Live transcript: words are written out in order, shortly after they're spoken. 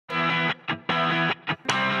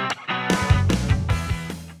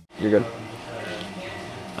You're good.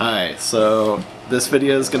 Alright, so this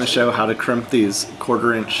video is going to show how to crimp these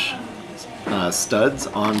 1/4 inch studs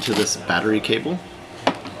onto this battery cable.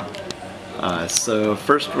 So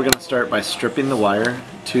first we're going to start by stripping the wire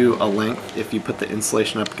to a length. If you put the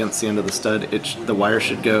insulation up against the end of the stud, the wire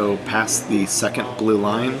should go past the second blue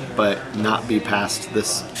line, but not be past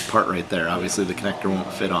this part right there. Obviously the connector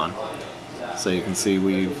won't fit on. So you can see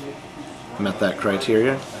we've met that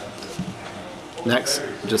criteria. Next,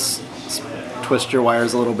 just twist your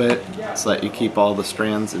wires a little bit so that you keep all the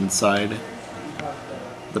strands inside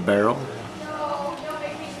the barrel.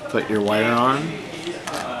 Put your wire on,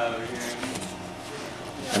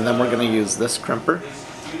 and then we're going to use this crimper.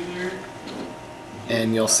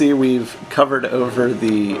 And you'll see we've covered over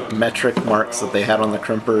the metric marks that they had on the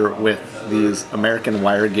crimper with these American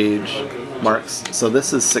wire gauge marks. So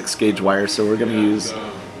this is 6 gauge wire, so we're going to use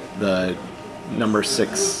the number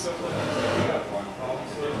 6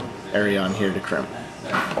 area on here to crimp.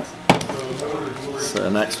 So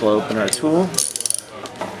next we'll open our tool,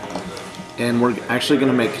 and we're actually going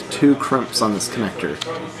to make 2 crimps on this connector.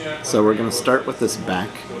 So we're going to start with this back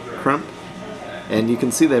crimp, and you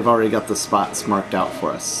can see they've already got the spots marked out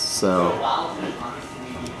for us. So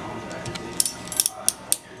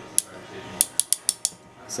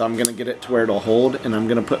I'm going to get it to where it'll hold, and I'm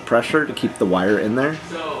going to put pressure to keep the wire in there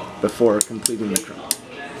before completing the crimp.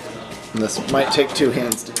 And this might take 2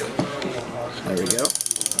 hands to do. There we go.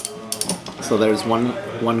 So there's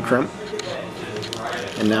one crimp.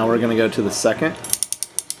 And now we're going to go to the second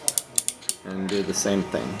and do the same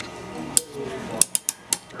thing.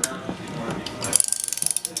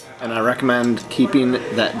 And I recommend keeping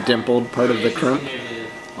that dimpled part of the crimp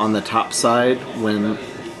on the top side when,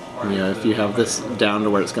 if you have this down to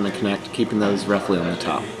where it's going to connect, keeping those roughly on the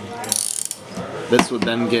top. This would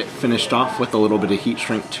then get finished off with a little bit of heat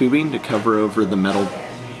shrink tubing to cover over the metal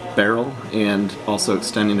barrel, and also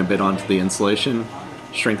extending a bit onto the insulation.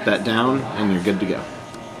 Shrink that down and you're good to go.